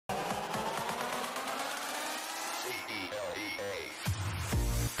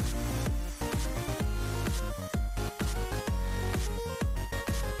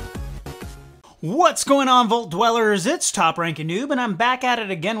What's going on, Vault Dwellers? It's Top Ranking Noob, and I'm back at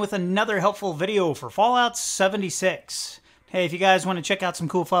it again with another helpful video for Fallout 76. Hey, if you guys want to check out some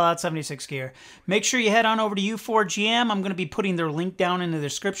cool Fallout 76 gear, make sure you head on over to U4GM. I'm going to be putting their link down in the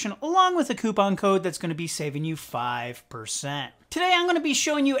description, along with a coupon code that's going to be saving you 5%. Today, I'm going to be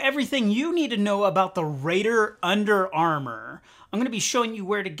showing you everything you need to know about the Raider Under Armor. I'm going to be showing you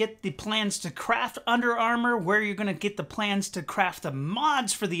where to get the plans to craft Under Armor, where you're going to get the plans to craft the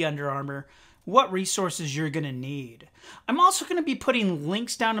mods for the Under Armor, what resources you're going to need. I'm also going to be putting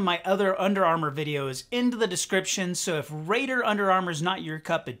links down to my other Under Armor videos into the description, so if Raider Under Armor is not your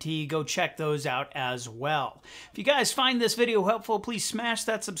cup of tea, go check those out as well. If you guys find this video helpful, please smash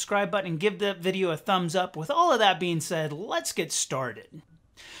that subscribe button and give that video a thumbs up. With all of that being said, let's get started.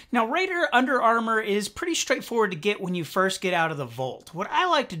 Now, Raider Under Armor is pretty straightforward to get when you first get out of the vault. What I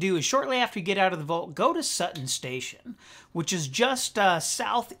like to do is shortly after you get out of the vault, go to Sutton Station, which is just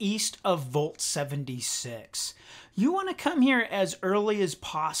southeast of Vault 76. You want to come here as early as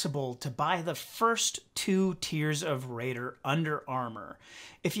possible to buy the first 2 tiers of Raider Under Armor.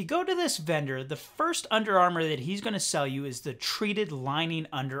 If you go to this vendor, the first Under Armor that he's going to sell you is the Treated Lining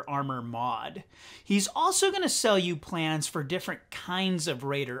Under Armor mod. He's also going to sell you plans for different kinds of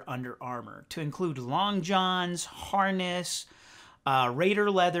Raider Under Armor, to include Long Johns, Harness, Raider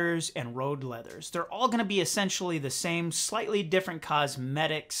Leathers, and Road Leathers. They're all going to be essentially the same, slightly different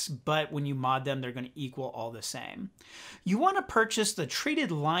cosmetics, but when you mod them, they're going to equal all the same. You want to purchase the Treated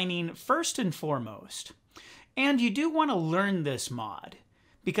Lining first and foremost, and you do want to learn this mod.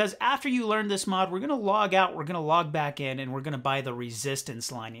 Because after you learn this mod, we're going to log out, we're going to log back in, and we're going to buy the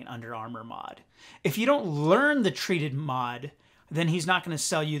Resistance Lining Under Armor mod. If you don't learn the Treated mod, then he's not going to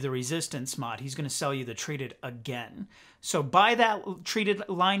sell you the Resistance mod. He's going to sell you the Treated again. So buy that Treated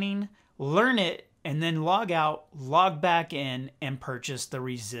Lining, learn it, and then log out, log back in, and purchase the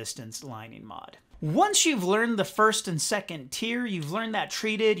Resistance Lining mod. Once you've learned the first and second tier, you've learned that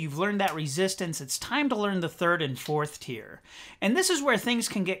Treated, you've learned that Resistance, it's time to learn the third and fourth tier. And this is where things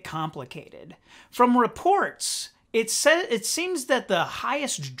can get complicated. From reports, it seems that the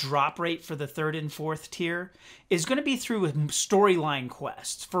highest drop rate for the third and fourth tier is going to be through storyline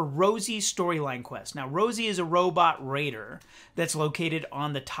quests, for Rosie's storyline quest. Now, Rosie is a robot raider that's located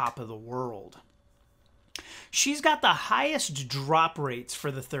on the top of the world. She's got the highest drop rates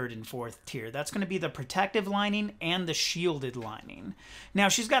for the third and fourth tier. That's going to be the Protective Lining and the Shielded Lining. Now,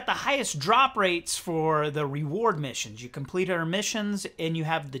 she's got the highest drop rates for the reward missions. You complete her missions, and you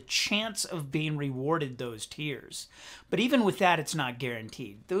have the chance of being rewarded those tiers. But even with that, it's not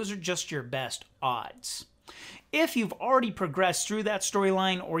guaranteed. Those are just your best odds. If you've already progressed through that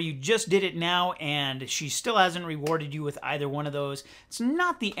storyline, or you just did it now and she still hasn't rewarded you with either one of those, it's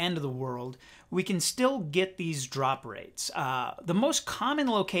not the end of the world. We can still get these drop rates. The most common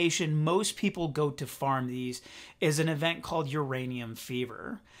location most people go to farm these is an event called Uranium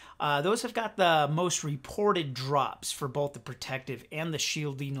Fever. Those have got the most reported drops for both the protective and the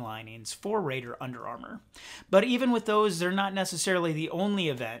shielding linings for Raider Under Armor. But even with those, they're not necessarily the only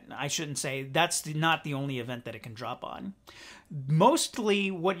event. I shouldn't say that's not the only event that it can drop on.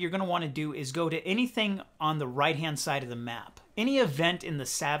 Mostly what you're going to want to do is go to anything on the right-hand side of the map. Any event in the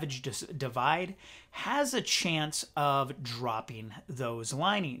Savage Divide has a chance of dropping those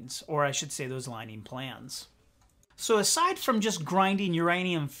linings, or I should say those lining plans. So aside from just grinding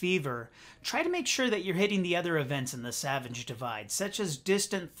Uranium Fever, try to make sure that you're hitting the other events in the Savage Divide, such as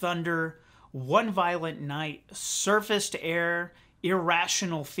Distant Thunder, One Violent Night, Surface to Air,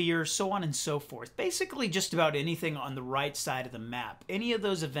 Irrational Fear, so on and so forth. Basically just about anything on the right side of the map. Any of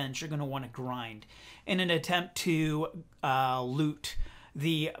those events you're going to want to grind in an attempt to loot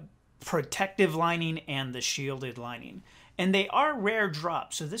the Protective Lining and the Shielded Lining. And they are rare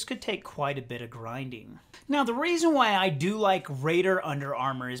drops, so this could take quite a bit of grinding. Now, the reason why I do like Raider Under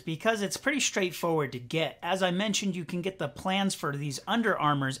Armor is because it's pretty straightforward to get. As I mentioned, you can get the plans for these Under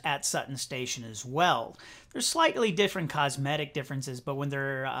Armors at Sutton Station as well. There's slightly different cosmetic differences, but when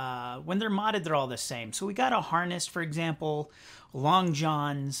they're modded, they're all the same. So we got a Harness, for example, Long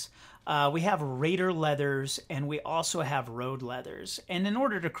Johns. We have Raider Leathers, and we also have Road Leathers. And in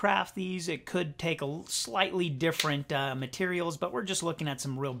order to craft these, it could take a slightly different materials, but we're just looking at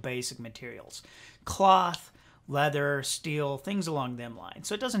some real basic materials. Cloth, leather, steel, things along them lines.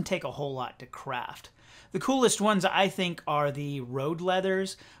 So it doesn't take a whole lot to craft. The coolest ones, I think, are the Road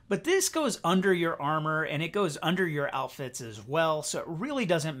Leathers, but this goes under your armor, and it goes under your outfits as well, so it really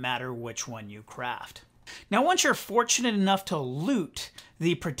doesn't matter which one you craft. Now, once you're fortunate enough to loot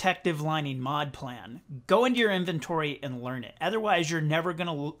the Protective Lining mod plan, go into your inventory and learn it. Otherwise, you're never going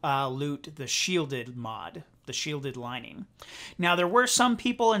to loot the Shielded mod the shielded lining. Now, there were some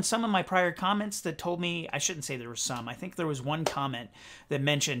people in some of my prior comments that told me, I shouldn't say there were some, I think there was one comment that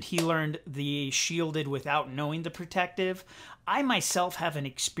mentioned he learned the shielded without knowing the protective. I myself haven't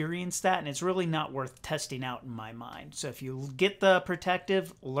experienced that, and it's really not worth testing out in my mind. So if you get the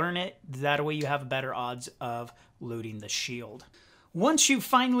protective, learn it. That way you have better odds of looting the shield. Once you've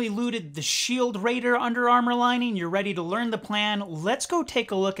finally looted the Shield Raider Under Armor lining, you're ready to learn the plan. Let's go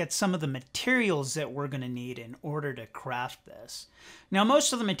take a look at some of the materials that we're going to need in order to craft this. Now,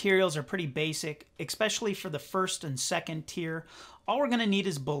 most of the materials are pretty basic, especially for the first and second tier. All we're going to need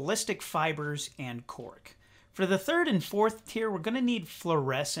is ballistic fibers and cork. For the third and fourth tier, we're going to need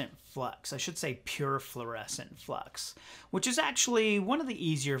fluorescent flux. I should say pure fluorescent flux, which is actually one of the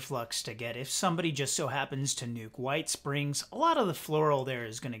easier flux to get. If somebody just so happens to nuke White Springs, a lot of the floral there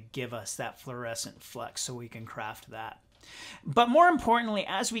is going to give us that fluorescent flux so we can craft that. But more importantly,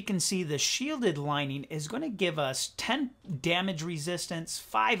 as we can see, the shielded lining is going to give us 10 damage resistance,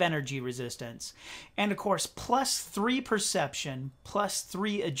 5 energy resistance, and of course, +3 perception,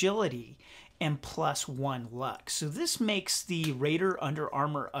 +3 agility, and +1 luck. So this makes the Raider Under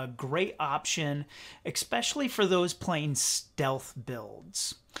Armor a great option, especially for those playing stealth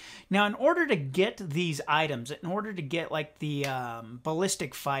builds. Now, in order to get these items, in order to get like the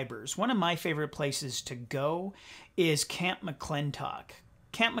ballistic fibers, one of my favorite places to go is Camp McClintock.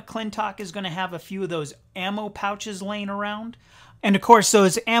 Camp McClintock is going to have a few of those ammo pouches laying around. And of course,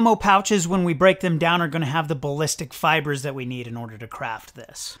 those ammo pouches, when we break them down, are going to have the ballistic fibers that we need in order to craft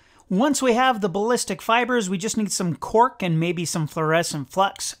this. Once we have the ballistic fibers, we just need some cork and maybe some fluorescent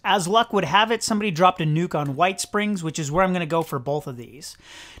flux. As luck would have it, somebody dropped a nuke on White Springs, which is where I'm going to go for both of these.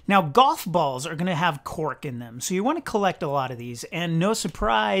 Now, golf balls are going to have cork in them, so you want to collect a lot of these. And no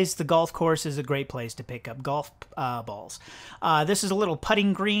surprise, the golf course is a great place to pick up golf balls. This is a little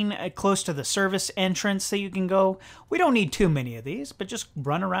putting green close to the service entrance that you can go. We don't need too many of these, but just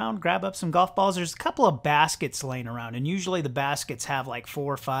run around, grab up some golf balls. There's a couple of baskets laying around, and usually the baskets have like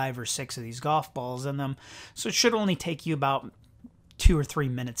 4 or 5 or 6 of these golf balls in them, so it should only take you about 2 or 3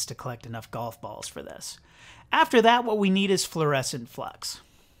 minutes to collect enough golf balls for this. After that, what we need is fluorescent flux.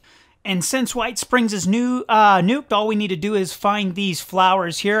 And since White Springs is nuked, all we need to do is find these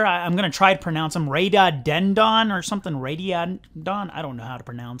flowers here. I'm going to try to pronounce them radiodendron or something. Radiodendron? I don't know how to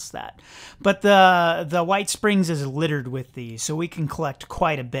pronounce that. But the White Springs is littered with these, so we can collect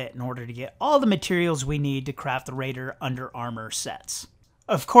quite a bit in order to get all the materials we need to craft the Raider Under Armor sets.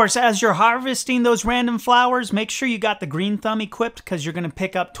 Of course, as you're harvesting those random flowers, make sure you got the green thumb equipped because you're going to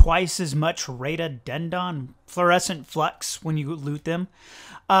pick up twice as much radiodendron fluorescent flux when you loot them.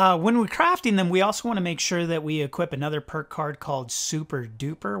 When we're crafting them, we also want to make sure that we equip another perk card called Super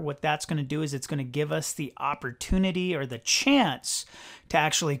Duper. What that's going to do is it's going to give us the opportunity or the chance to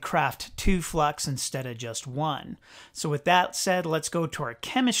actually craft 2 flux instead of just 1. So with that said, let's go to our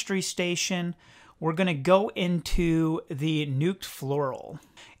chemistry station. We're going to go into the nuked floral.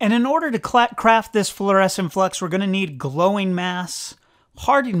 And in order to craft this fluorescent flux, we're going to need glowing mass,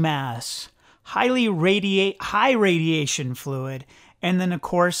 hardened mass, high radiation fluid, and then, of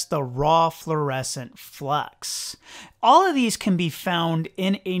course, the raw fluorescent flux. All of these can be found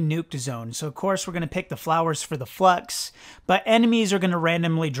in a nuked zone. So, of course, we're going to pick the flowers for the flux, but enemies are going to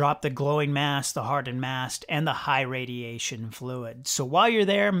randomly drop the glowing mass, the hardened mass, and the high radiation fluid. So while you're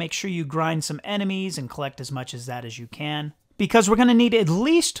there, make sure you grind some enemies and collect as much as that as you can, because we're going to need at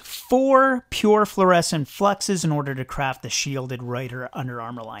least 4 pure fluorescent fluxes in order to craft the shielded Raider Under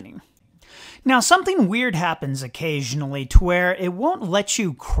Armor lining. Now, something weird happens occasionally to where it won't let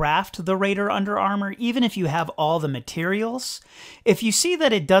you craft the Raider Under Armor even if you have all the materials. If you see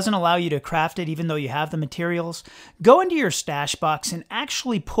that it doesn't allow you to craft it even though you have the materials, go into your stash box and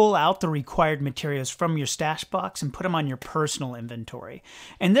actually pull out the required materials from your stash box and put them on your personal inventory.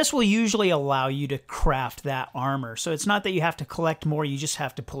 And this will usually allow you to craft that armor. So it's not that you have to collect more, you just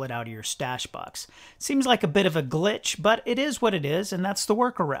have to pull it out of your stash box. Seems like a bit of a glitch, but it is what it is, and that's the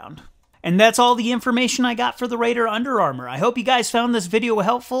workaround. And that's all the information I got for the Raider Under Armor. I hope you guys found this video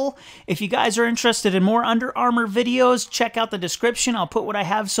helpful. If you guys are interested in more Under Armor videos, check out the description. I'll put what I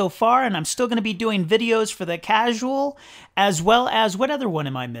have so far, and I'm still going to be doing videos for the casual, as well as, what other one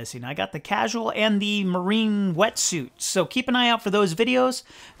am I missing? I got the casual and the marine wetsuit. So keep an eye out for those videos.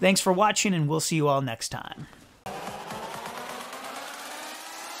 Thanks for watching, and we'll see you all next time.